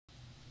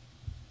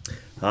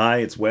Hi,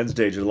 it's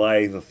Wednesday,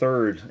 July the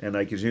 3rd, and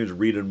I continue to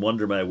read and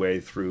wonder my way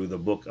through the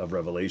book of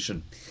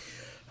Revelation.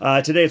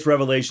 Today it's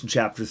Revelation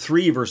chapter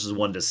 3, verses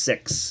 1 to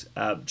 6.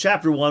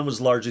 Chapter 1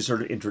 was largely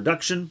sort of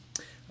introduction,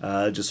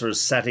 just sort of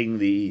setting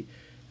the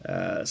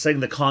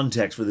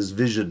context for this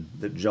vision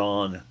that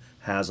John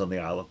has on the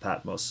Isle of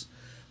Patmos.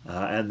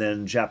 And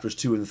then chapters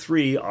 2 and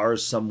 3 are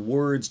some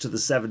words to the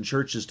seven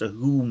churches to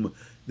whom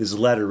this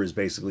letter is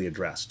basically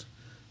addressed.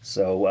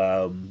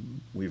 So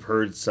we've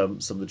heard some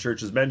of the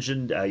churches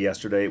mentioned.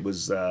 Yesterday it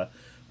was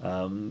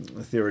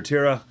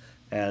Thyatira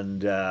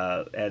and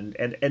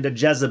a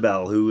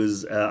Jezebel, who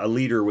is a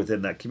leader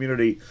within that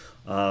community,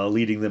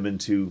 leading them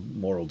into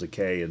moral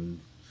decay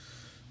and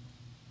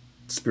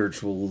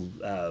spiritual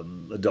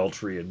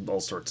adultery and all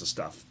sorts of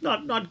stuff.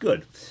 Not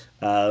good.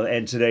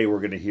 And today we're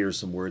going to hear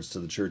some words to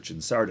the church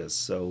in Sardis.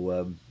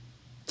 So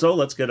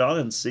let's get on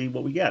and see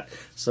what we get.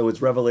 So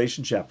it's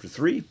Revelation chapter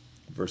 3,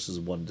 verses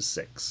 1 to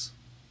 6.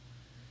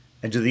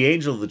 And to the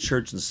angel of the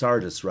church in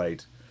Sardis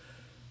write,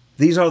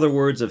 "These are the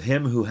words of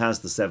him who has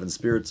the seven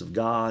spirits of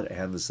God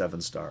and the seven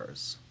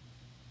stars.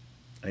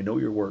 I know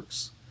your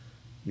works.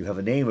 You have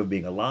a name of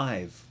being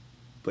alive,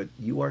 but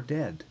you are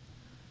dead.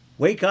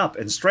 Wake up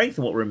and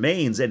strengthen what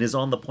remains and is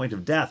on the point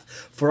of death,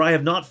 for I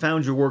have not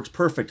found your works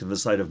perfect in the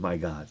sight of my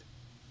God.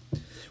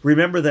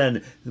 Remember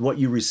then what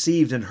you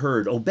received and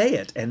heard. Obey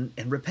it and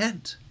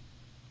repent.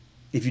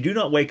 If you do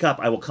not wake up,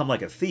 I will come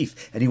like a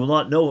thief, and you will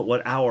not know at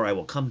what hour I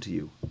will come to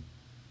you.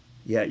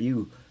 Yet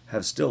you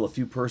have still a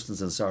few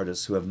persons in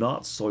Sardis who have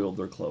not soiled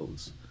their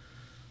clothes.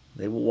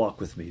 They will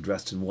walk with me,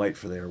 dressed in white,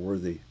 for they are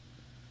worthy.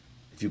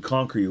 If you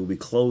conquer, you will be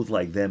clothed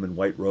like them in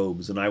white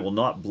robes, and I will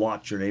not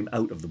blot your name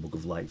out of the book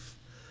of life.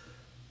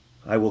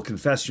 I will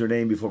confess your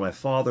name before my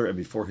Father and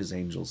before his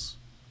angels.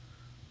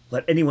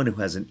 Let anyone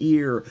who has an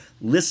ear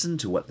listen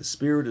to what the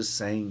Spirit is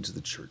saying to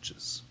the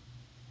churches."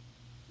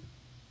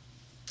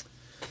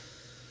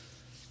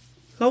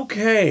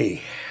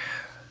 Okay.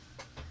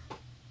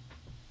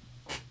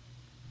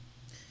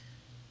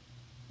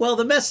 Well,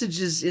 the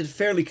message is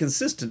fairly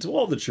consistent to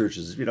all the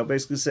churches,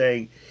 basically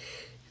saying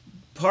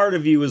part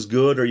of you is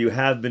good or you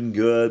have been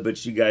good,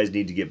 but you guys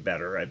need to get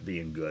better at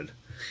being good.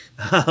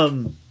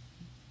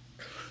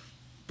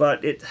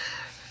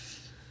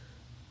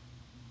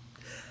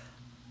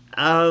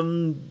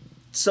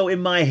 So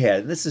in my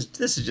head, this is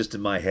just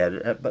in my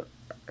head, but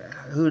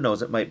who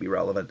knows, it might be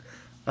relevant.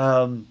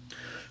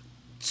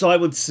 So I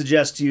would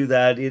suggest to you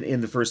that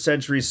in the first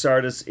century,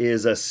 Sardis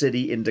is a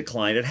city in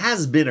decline. It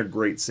has been a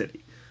great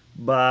city,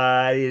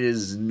 but it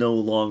is no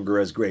longer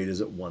as great as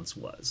it once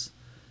was.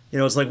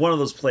 It's like one of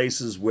those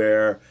places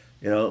where,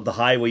 the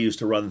highway used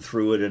to run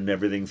through it and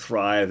everything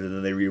thrived, and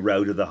then they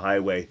rerouted the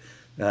highway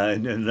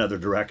in another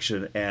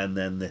direction, and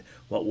then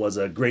what was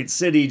a great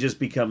city just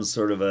becomes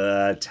sort of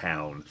a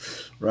town,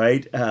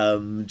 right?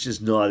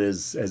 Just not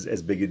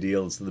as big a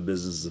deal, and so the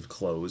businesses have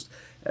closed.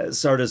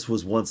 Sardis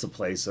was once a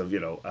place of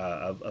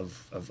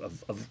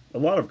of a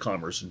lot of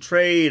commerce and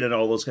trade and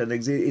all those kind of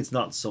things. It's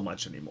not so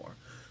much anymore.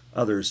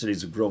 Other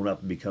cities have grown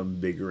up and become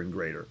bigger and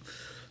greater.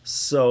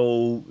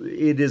 So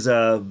it is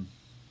a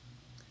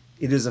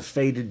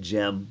faded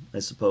gem, I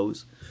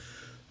suppose.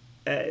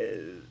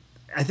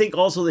 I think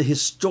also that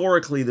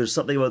historically there's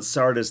something about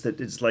Sardis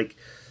that it's like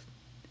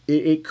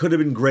it could have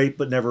been great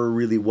but never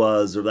really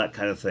was, or that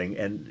kind of thing.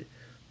 And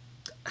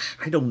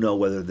I don't know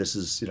whether this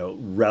is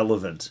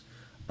relevant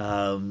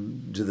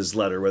to this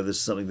letter, whether this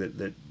is something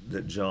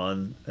that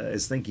John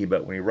is thinking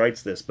about when he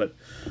writes this. But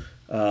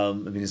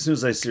as soon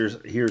as I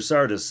hear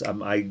Sardis,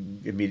 I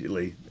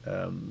immediately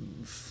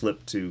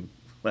flip to,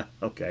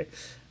 okay,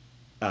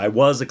 I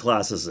was a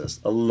classicist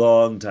a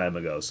long time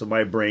ago, so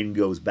my brain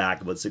goes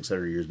back about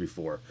 600 years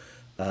before,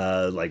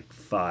 like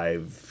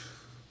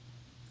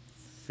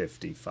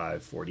 550,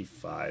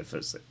 545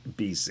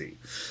 BC,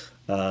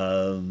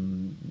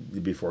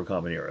 before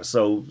Common Era.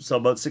 So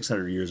about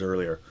 600 years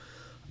earlier.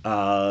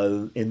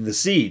 In the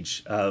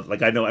siege of,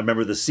 I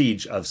remember the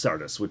siege of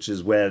Sardis, which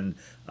is when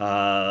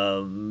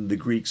the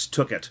Greeks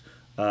took it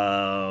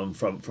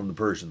from the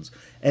Persians,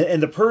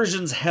 and the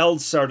Persians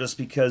held Sardis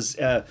because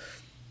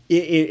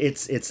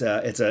it's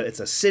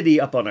a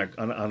city up on a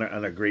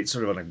great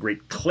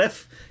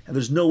cliff, and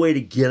there's no way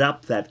to get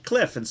up that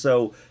cliff, and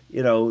so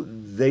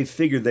they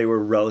figured they were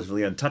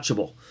relatively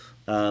untouchable.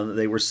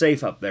 They were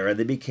safe up there, and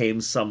they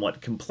became somewhat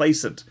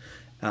complacent,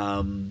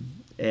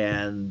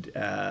 and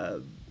I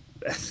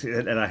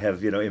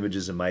have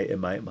images in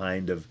my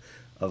mind of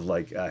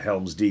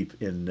Helm's Deep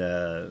in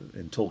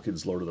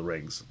Tolkien's Lord of the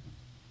Rings.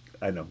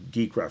 I know,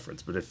 geek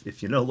reference, but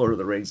if you know Lord of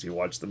the Rings, you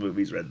watch the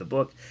movies, read the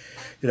book,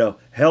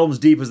 Helm's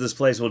Deep is this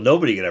place. Well,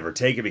 nobody can ever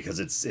take it because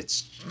it's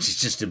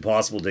just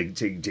impossible to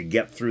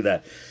get through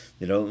that,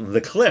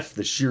 the cliff,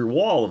 the sheer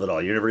wall of it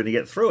all. You're never going to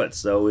get through it,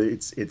 so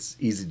it's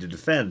easy to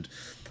defend,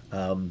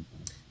 and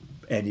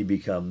you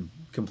become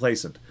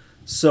complacent.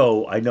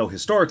 So I know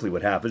historically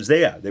what happens.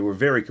 They were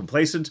very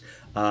complacent,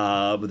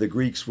 but the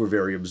Greeks were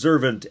very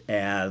observant,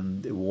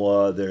 and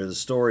the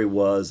story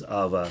was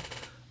of a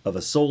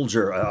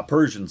soldier, a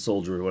Persian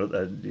soldier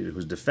who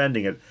was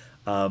defending it,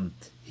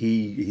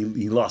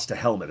 He lost a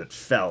helmet. It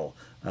fell,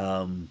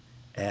 and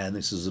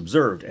this was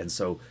observed. And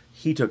so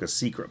he took a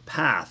secret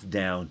path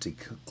down to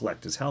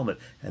collect his helmet,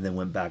 and then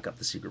went back up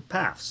the secret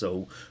path.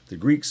 So the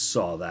Greeks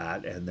saw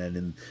that, and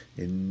then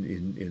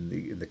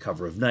in the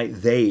cover of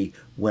night, they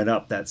went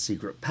up that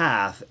secret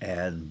path,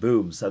 and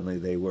boom! Suddenly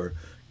they were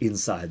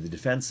inside the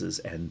defenses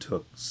and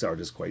took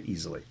Sardis quite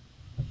easily.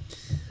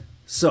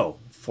 So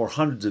for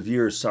hundreds of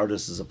years,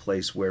 Sardis is a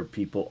place where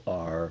people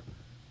are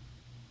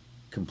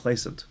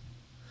complacent.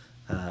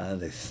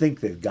 They think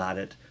they've got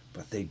it,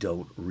 but they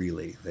don't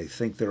really. They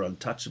think they're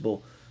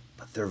untouchable,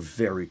 but they're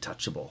very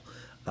touchable.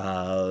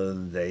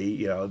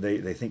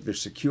 They think they're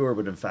secure,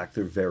 but in fact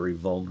they're very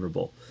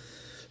vulnerable.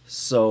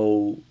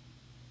 So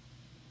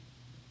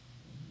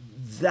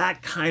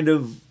that kind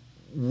of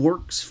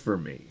works for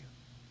me.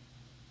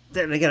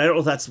 Then again, I don't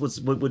know if that's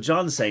what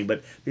John's saying,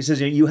 but he says,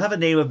 you have a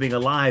name of being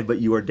alive, but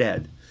you are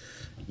dead.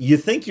 You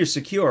think you're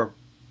secure,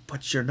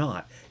 but you're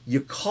not. You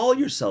call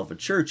yourself a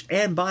church,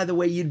 and by the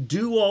way, you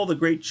do all the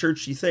great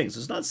churchy things.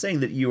 It's not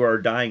saying that you are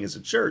dying as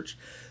a church,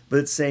 but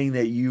it's saying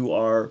that you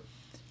are,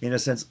 in a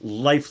sense,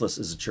 lifeless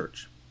as a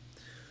church.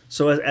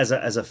 So as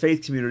a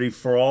faith community,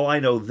 for all I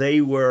know,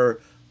 they were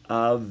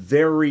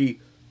very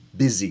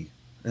busy.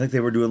 I think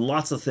they were doing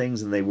lots of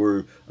things, and they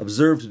were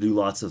observed to do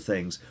lots of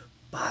things,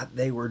 but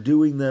they were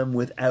doing them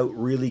without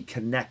really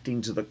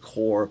connecting to the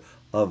core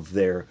of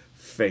their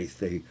faith.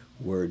 They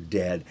were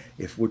dead.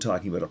 If we're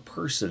talking about a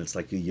person, it's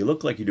like you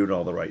look like you're doing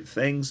all the right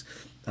things.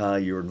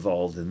 You're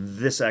involved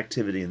in this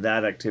activity and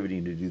that activity,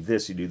 and you do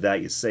this, you do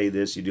that, you say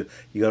this, you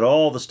got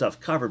all the stuff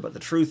covered. But the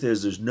truth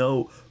is, there's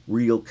no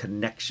real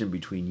connection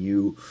between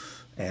you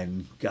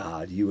and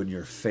God, you and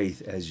your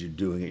faith as you're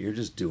doing it. You're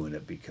just doing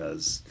it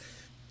because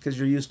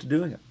you're used to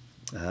doing it,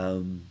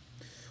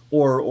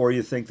 or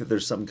you think that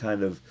there's some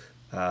kind of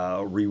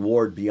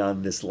reward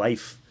beyond this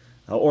life,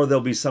 or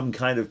there'll be some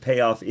kind of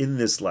payoff in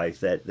this life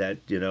that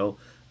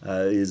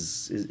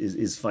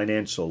is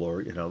financial,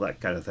 or that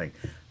kind of thing.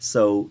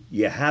 So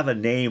you have a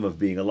name of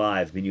being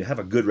alive. I mean, you have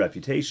a good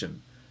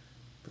reputation,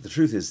 but the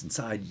truth is,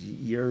 inside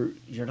you're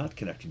not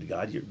connecting to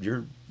God.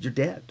 You're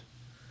dead.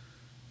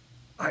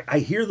 I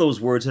hear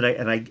those words, and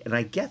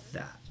I get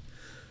that,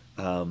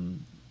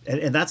 and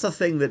that's a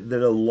thing that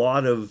a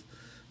lot of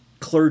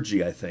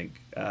clergy, I think,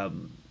 I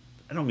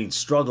don't mean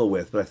struggle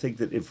with, but I think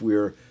that if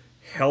we're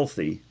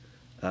healthy,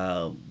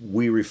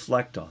 we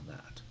reflect on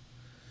that,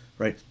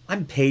 right?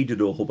 I'm paid to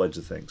do a whole bunch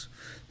of things.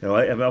 I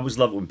always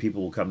love it when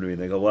people will come to me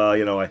and they go, well,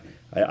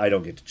 I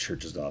don't get to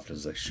church as often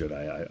as I should.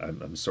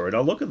 I'm sorry. And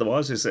I'll look at them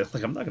and say,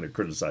 like, I'm not going to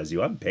criticize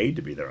you. I'm paid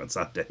to be there on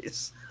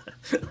Sundays,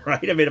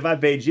 right? I mean, if I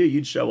paid you,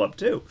 you'd show up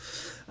too.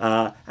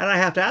 And I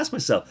have to ask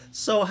myself,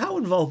 so how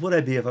involved would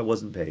I be if I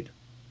wasn't paid?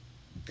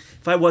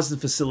 If I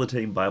wasn't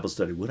facilitating Bible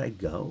study, would I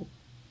go?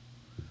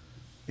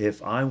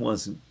 If I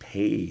wasn't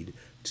paid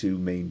to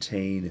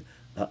maintain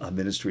a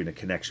ministry and a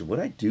connection, would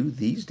I do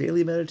these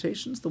daily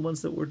meditations, the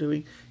ones that we're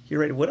doing here?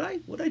 Right?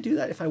 Would I do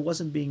that if I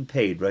wasn't being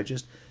paid? Would I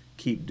just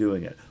keep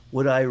doing it?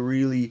 Would I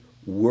really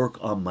work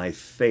on my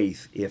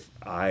faith if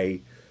I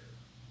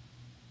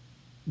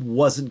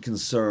wasn't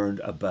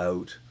concerned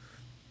about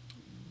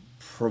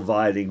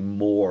providing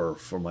more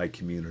for my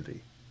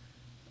community?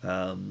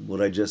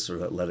 Would I just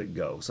sort of let it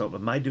go? So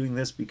am I doing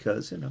this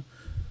because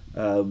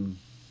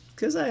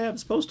because I am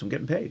supposed to? I'm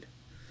getting paid,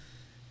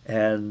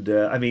 and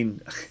I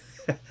mean,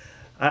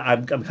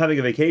 I'm having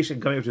a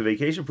vacation, coming up to a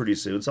vacation pretty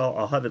soon, so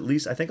I'll have at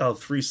least, I think I'll have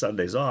 3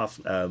 Sundays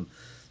off by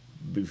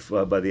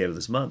the end of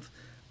this month.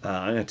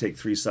 I'm going to take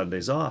 3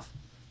 Sundays off.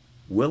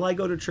 Will I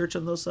go to church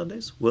on those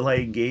Sundays? Will I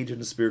engage in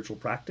a spiritual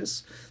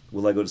practice?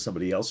 Will I go to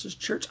somebody else's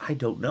church? I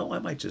don't know. I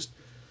might just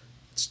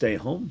stay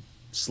home,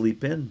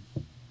 sleep in,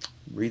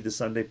 read the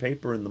Sunday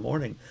paper in the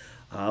morning.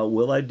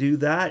 Will I do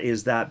that?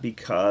 Is that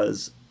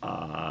because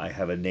I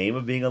have a name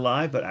of being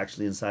alive, but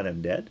actually inside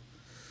I'm dead?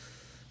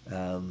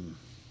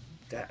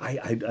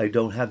 I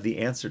don't have the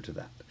answer to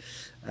that.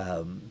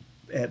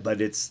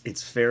 But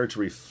it's fair to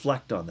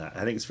reflect on that.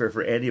 I think it's fair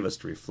for any of us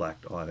to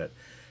reflect on it.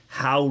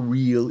 How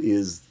real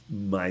is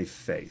my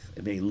faith?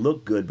 It may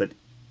look good, but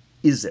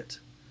is it?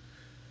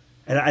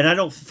 And I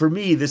don't. For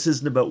me, this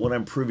isn't about what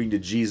I'm proving to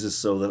Jesus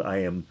so that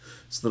I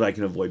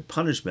can avoid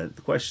punishment.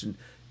 The question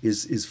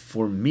is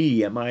for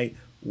me: am I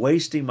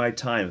wasting my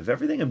time? If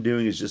everything I'm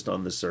doing is just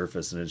on the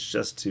surface and it's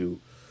just to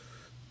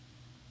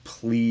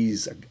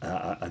please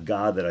a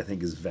God that I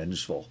think is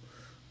vengeful,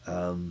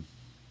 am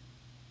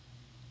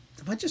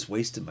I just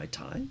wasting my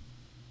time?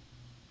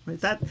 Right?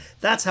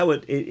 That's how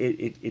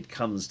it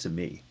comes to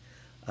me,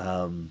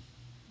 and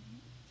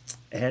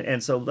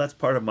so that's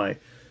part of my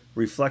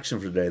reflection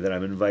for today that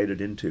I'm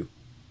invited into.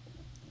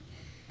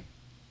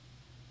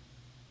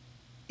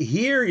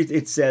 Here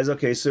it says,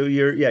 okay, so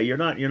you're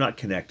not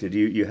connected.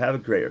 You have a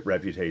great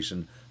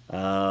reputation,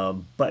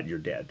 but you're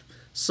dead.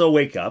 So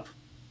wake up,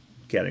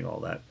 getting all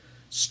that.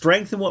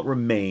 Strengthen what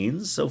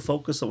remains. So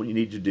focus on what you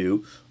need to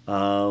do,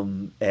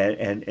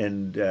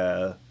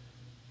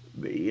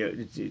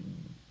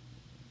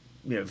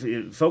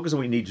 focus on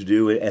what you need to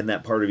do, and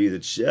that part of you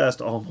that's just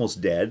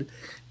almost dead.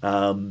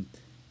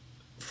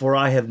 For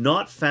I have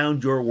not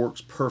found your works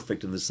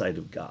perfect in the sight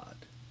of God.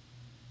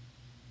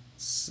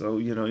 So,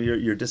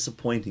 you're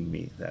disappointing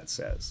me, that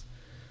says.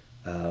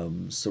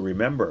 So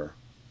remember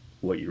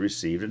what you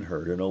received and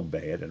heard, and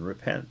obey it and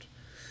repent.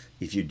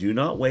 If you do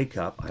not wake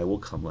up, I will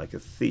come like a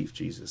thief,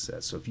 Jesus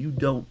says. So if you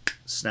don't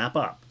snap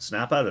out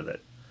of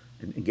it,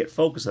 and get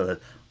focused on it,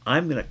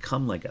 I'm going to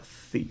come like a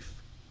thief.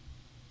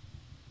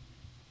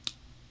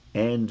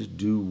 And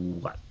do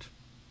what?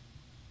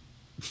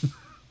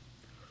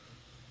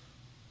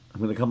 I'm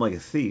going to come like a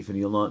thief, and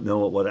you'll not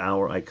know at what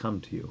hour I come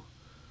to you.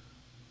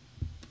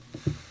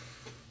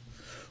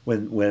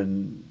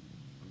 When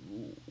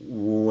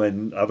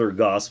other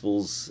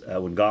gospels,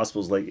 when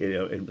gospels like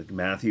in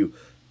Matthew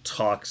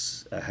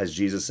talks, has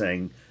Jesus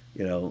saying,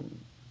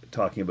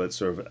 talking about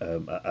sort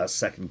of a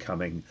second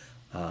coming,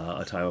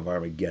 a time of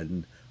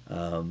Armageddon,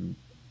 and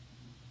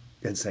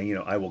saying,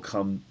 I will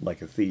come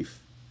like a thief.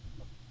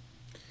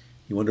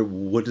 You wonder,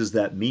 what does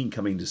that mean?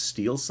 Coming to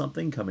steal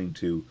something? Coming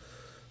to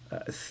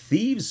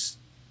thieves?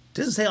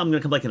 Doesn't say I'm going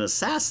to come like an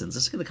assassin.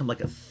 It's going to come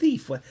like a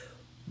thief.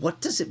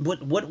 What does it?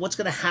 What's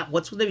going to happen?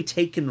 What's going to be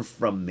taken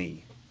from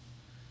me?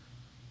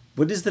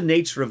 What is the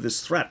nature of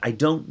this threat? I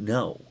don't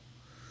know.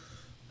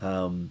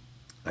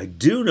 I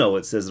do know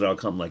it says that I'll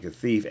come like a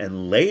thief,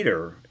 and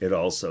later it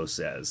also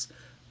says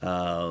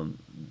that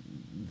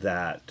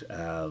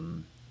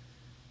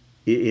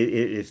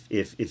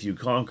if you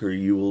conquer,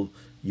 you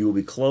will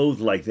be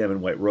clothed like them in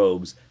white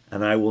robes,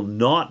 and I will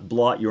not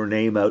blot your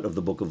name out of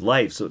the book of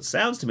life. So it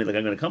sounds to me like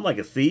I'm going to come like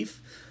a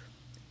thief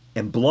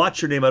and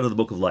blot your name out of the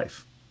book of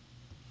life.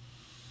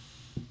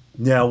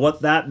 Now,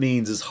 what that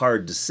means is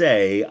hard to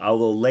say,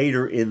 although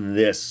later in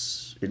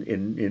this,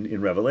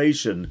 in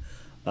Revelation,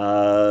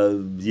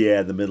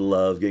 the middle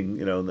of,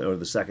 or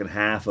the second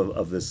half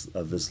of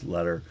this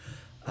letter,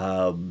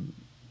 that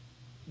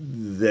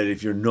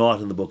if you're not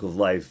in the book of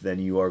life, then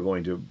you are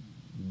going to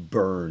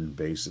burn,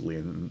 basically,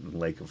 in the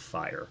lake of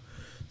fire.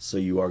 So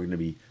you are going to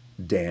be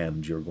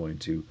damned. You're going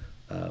to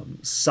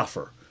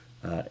suffer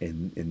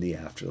in the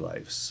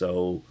afterlife.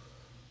 So,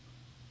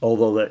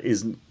 although that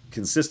isn't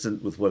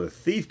consistent with what a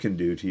thief can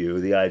do to you,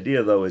 the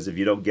idea, though, is if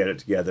you don't get it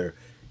together,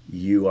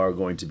 you are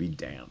going to be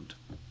damned.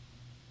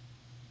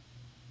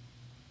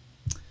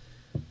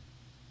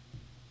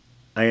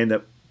 I end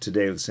up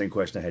today with the same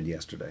question I had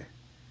yesterday.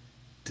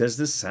 Does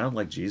this sound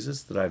like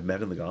Jesus that I've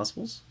met in the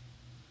Gospels?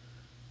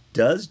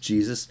 Does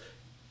Jesus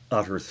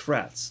utter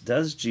threats?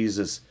 Does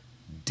Jesus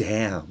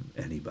damn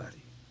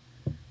anybody?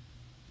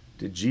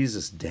 Did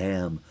Jesus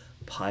damn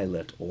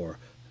Pilate or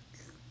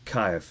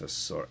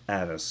Caiaphas or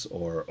Annas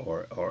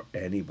or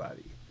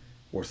anybody,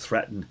 or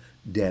threaten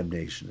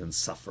damnation and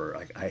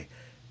suffer? I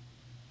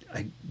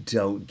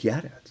don't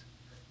get it.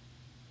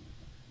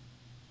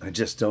 I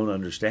just don't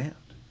understand.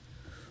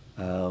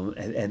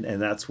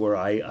 And that's where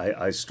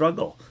I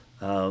struggle.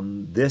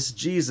 This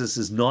Jesus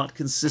is not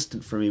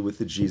consistent for me with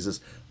the Jesus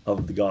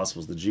of the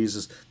Gospels, the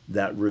Jesus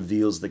that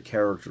reveals the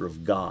character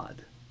of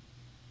God.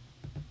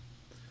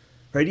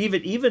 Right?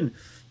 Even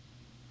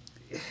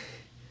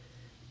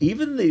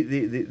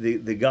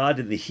the God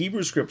in the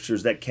Hebrew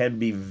Scriptures that can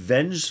be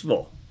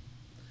vengeful.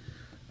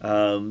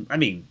 In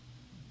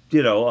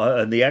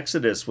the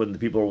Exodus, when the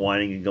people were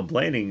whining and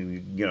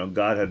complaining,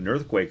 God had an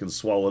earthquake and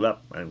swallowed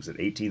up,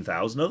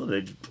 18,000 of them. They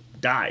just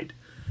died.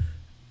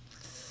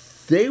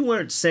 They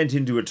weren't sent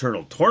into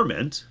eternal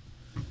torment.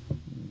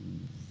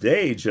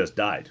 They just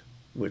died,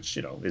 which,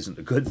 isn't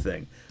a good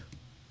thing.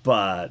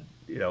 But,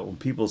 when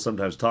people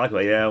sometimes talk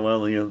about,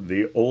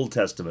 the Old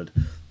Testament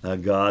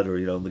God,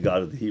 or, the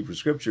God of the Hebrew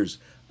Scriptures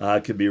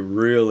can be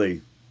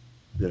really,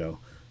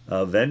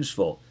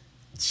 vengeful.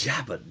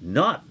 Yeah, but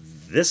not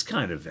this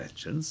kind of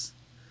vengeance.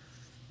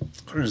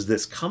 Where does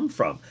this come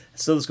from?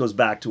 So this goes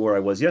back to where I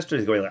was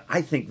yesterday, going,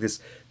 I think this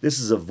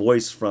is a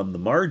voice from the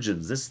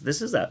margins.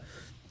 This is a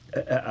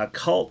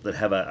cult that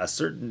have a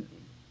certain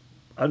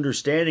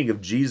understanding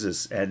of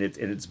Jesus, and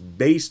it's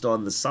based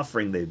on the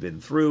suffering they've been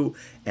through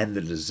and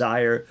the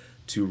desire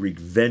to wreak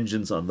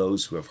vengeance on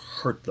those who have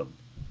hurt them.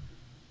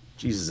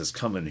 Jesus is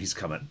coming; he's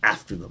coming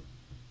after them.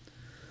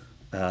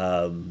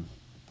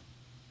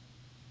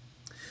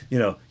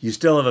 You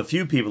still have a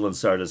few people in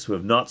Sardis who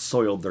have not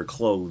soiled their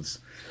clothes.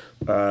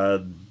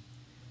 And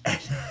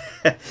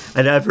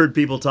I've heard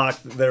people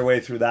talk their way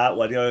through that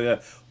one.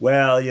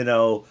 When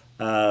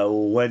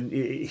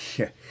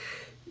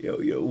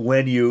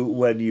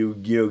you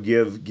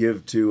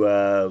give to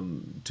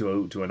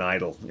an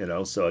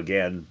idol, So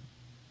again,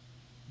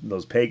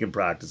 those pagan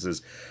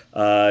practices,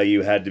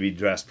 you had to be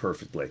dressed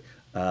perfectly.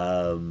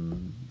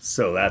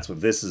 So that's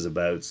what this is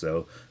about.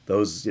 So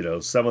those,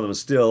 some of them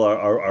still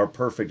are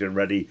perfect and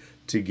ready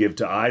to give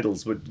to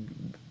idols, but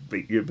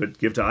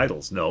give to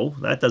idols. No,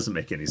 that doesn't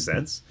make any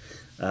sense.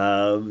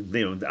 I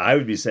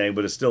would be saying,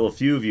 but it's still a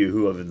few of you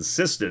who have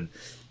insisted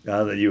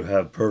that you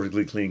have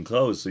perfectly clean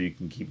clothes so you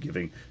can keep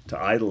giving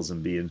to idols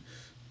and be in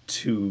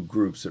two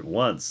groups at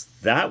once.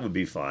 That would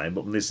be fine.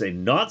 But when they say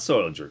not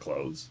soiled your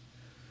clothes,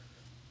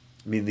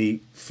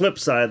 the flip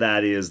side of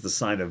that is the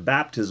sign of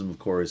baptism, of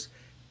course,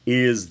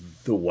 is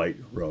the white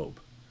robe.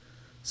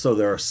 So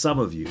there are some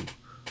of you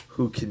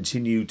who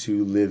continue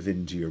to live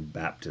into your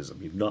baptism.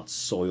 You've not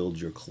soiled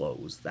your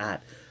clothes.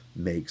 That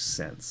makes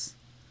sense.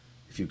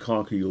 If you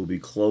conquer, you will be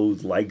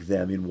clothed like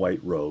them in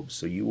white robes.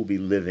 So you will be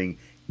living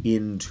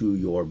into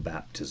your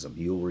baptism.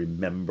 You'll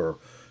remember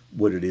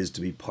what it is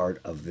to be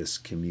part of this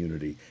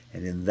community.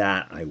 And in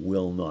that, I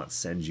will not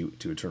send you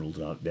to eternal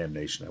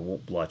damnation. I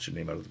won't blot your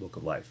name out of the book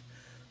of life.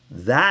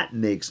 That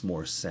makes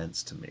more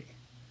sense to me.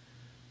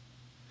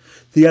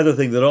 The other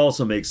thing that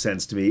also makes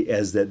sense to me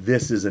is that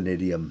this is an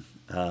idiom.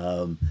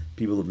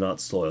 People have not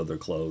soiled their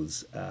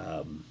clothes.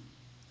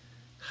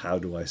 How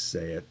do I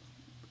say it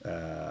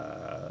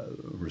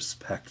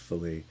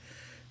respectfully?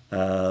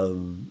 I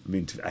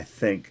mean, I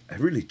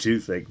really do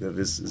think that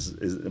this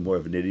is more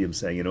of an idiom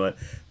saying, you know what,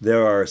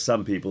 there are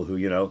some people who,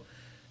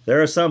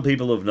 there are some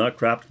people who have not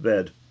crapped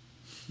bed.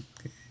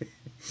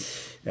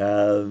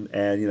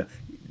 And,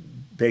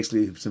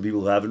 basically some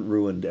people who haven't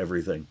ruined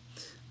everything.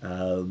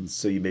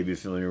 So you may be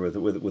familiar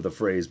with a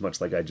phrase, much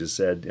like I just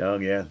said, oh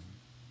yeah,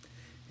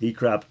 he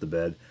crapped the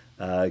bed,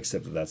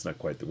 except that that's not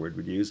quite the word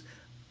we'd use.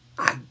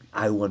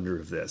 I wonder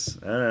if this,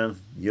 I don't know,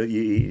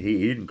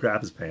 he didn't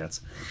crap his pants,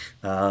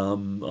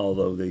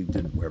 although they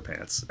didn't wear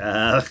pants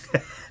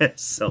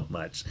so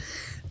much.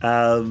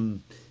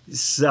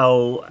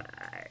 So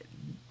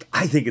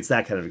I think it's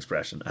that kind of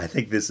expression. I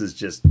think this is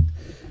just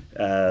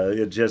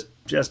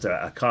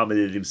a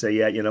common idiom. Say,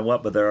 yeah, you know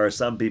what, but there are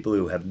some people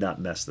who have not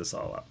messed this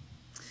all up.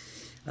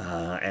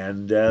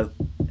 And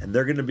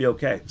they're going to be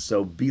okay.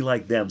 So be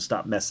like them.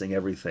 Stop messing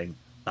everything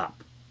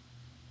up.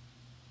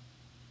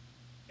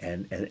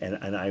 And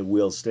I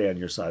will stay on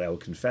your side. I will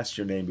confess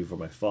your name before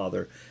my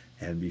Father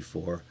and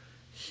before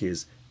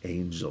his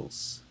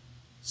angels.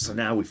 So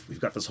now we've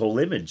got this whole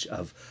image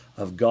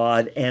of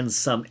God and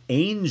some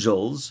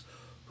angels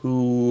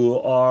who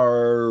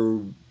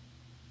are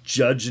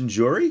judge and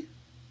jury.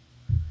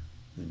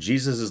 And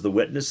Jesus is the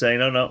witness saying,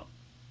 no,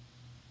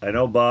 I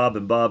know Bob,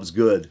 and Bob's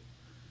good.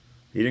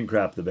 He didn't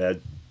crap the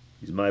bed.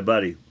 He's my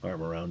buddy.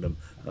 Arm around him.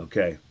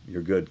 Okay,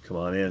 you're good. Come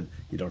on in.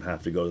 You don't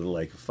have to go to the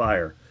lake of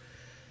fire.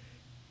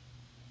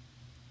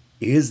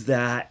 Is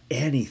that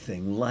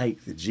anything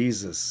like the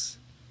Jesus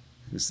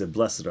who said,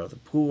 "Blessed are the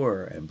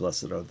poor and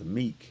blessed are the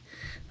meek"?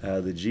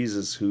 The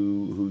Jesus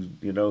who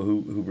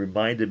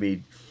reminded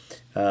me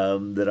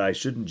that I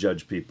shouldn't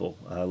judge people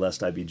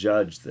lest I be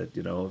judged. That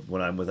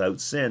when I'm without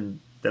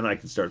sin, then I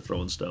can start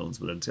throwing stones.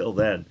 But until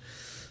then,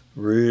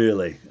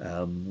 really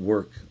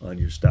work on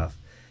your stuff.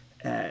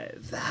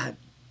 That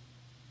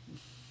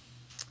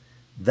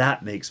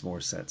makes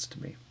more sense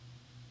to me.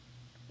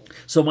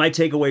 So my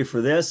takeaway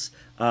for this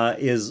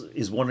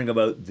is wondering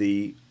about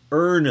the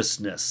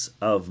earnestness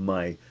of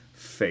my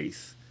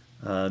faith,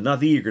 not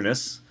the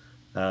eagerness.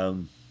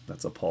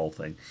 That's a Paul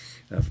thing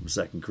from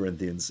 2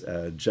 Corinthians,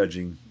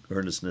 judging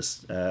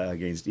earnestness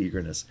against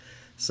eagerness.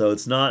 So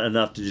it's not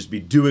enough to just be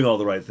doing all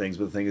the right things,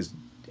 but the thing is,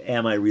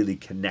 am I really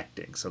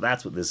connecting? So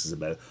that's what this is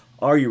about.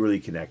 Are you really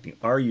connecting?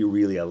 Are you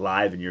really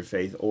alive in your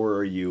faith, or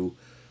are you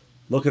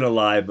looking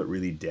alive but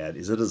really dead?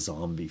 Is it a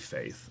zombie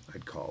faith?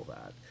 I'd call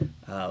that.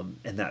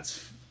 And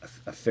that's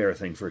a fair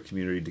thing for a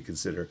community to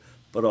consider,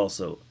 but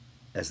also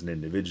as an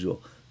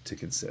individual to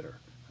consider.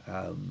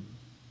 And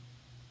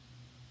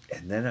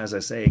then, as I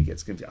say, it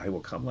gets confused. I will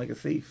come like a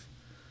thief.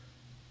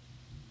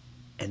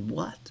 And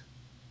what?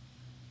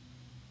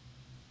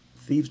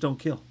 Thieves don't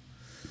kill.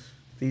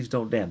 Thieves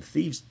don't damn.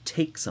 Thieves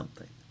take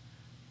something.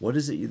 What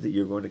is it that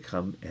you're going to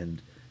come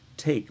and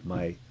take?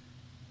 My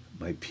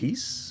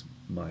peace?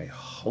 My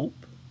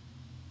hope?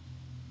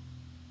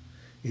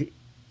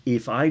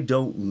 If I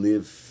don't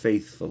live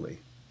faithfully,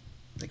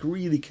 like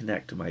really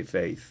connect to my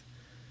faith,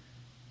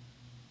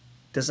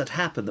 does it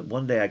happen that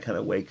one day I kind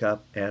of wake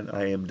up and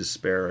I am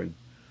despairing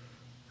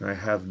and I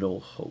have no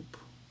hope,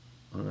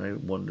 and I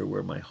wonder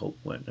where my hope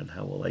went and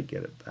how will I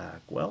get it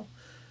back? Well,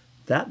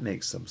 that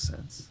makes some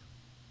sense.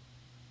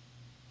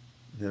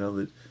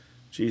 That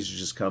Jesus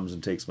just comes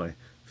and takes my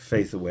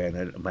faith away,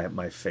 and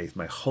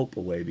my hope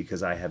away,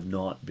 because I have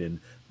not been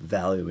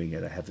valuing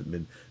it, I haven't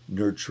been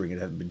nurturing it,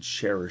 I haven't been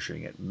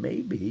cherishing it.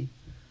 Maybe,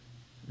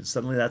 and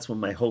suddenly that's when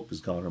my hope is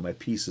gone, or my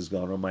peace is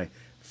gone, or my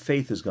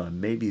faith is gone.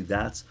 Maybe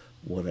that's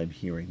what I'm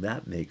hearing.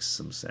 That makes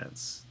some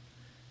sense.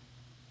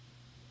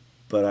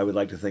 But I would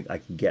like to think I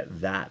can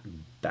get that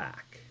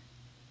back.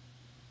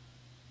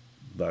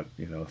 But,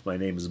 if my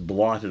name is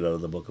blotted out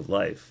of the book of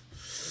life,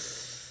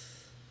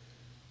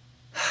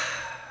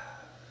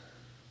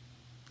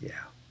 yeah.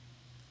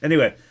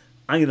 Anyway,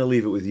 I'm going to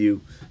leave it with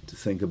you to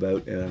think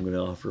about, and I'm going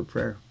to offer a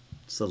prayer.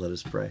 So let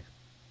us pray.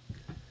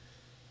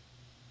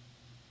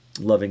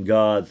 Loving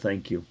God,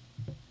 thank you.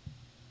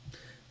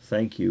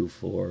 Thank you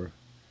for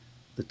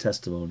the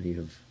testimony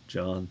of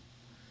John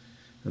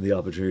and the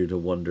opportunity to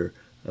wonder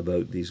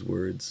about these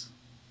words.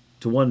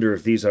 To wonder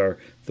if these are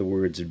the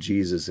words of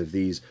Jesus, if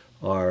these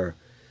are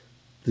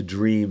the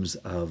dreams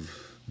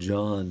of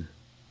John.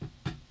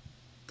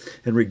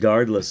 And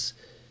regardless,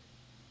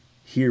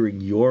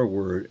 hearing your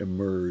word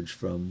emerge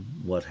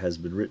from what has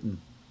been written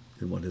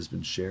and what has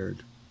been shared.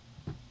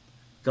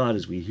 God,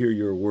 as we hear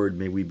your word,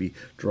 may we be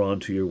drawn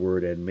to your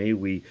word, and may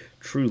we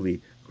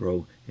truly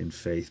grow in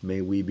faith.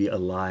 May we be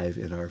alive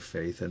in our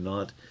faith and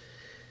not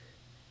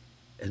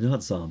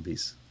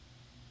zombies,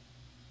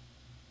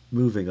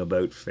 moving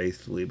about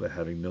faithfully but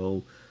having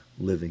no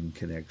living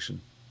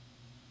connection.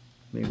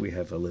 May we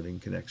have a living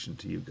connection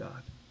to you,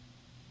 God.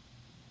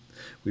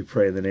 We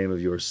pray in the name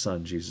of your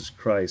Son, Jesus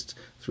Christ,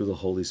 through the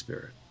Holy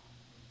Spirit.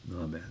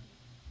 Amen.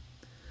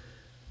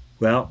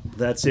 Well,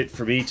 that's it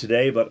for me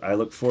today, but I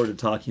look forward to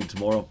talking to you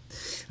tomorrow.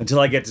 Until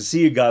I get to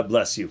see you, God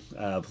bless you.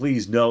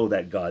 Please know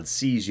that God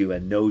sees you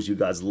and knows you.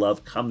 God's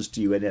love comes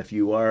to you, and if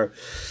you are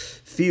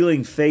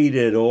feeling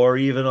faded or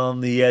even on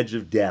the edge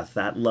of death,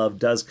 that love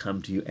does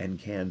come to you and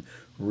can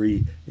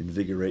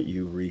reinvigorate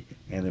you,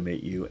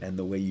 reanimate you, and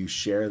the way you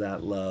share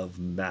that love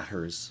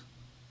matters.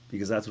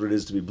 Because that's what it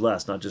is to be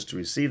blessed, not just to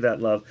receive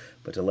that love,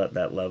 but to let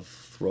that love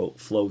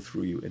flow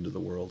through you into the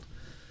world.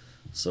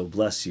 So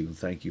bless you.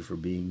 Thank you for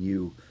being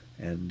you.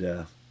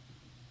 And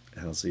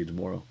I'll see you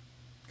tomorrow.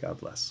 God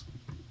bless.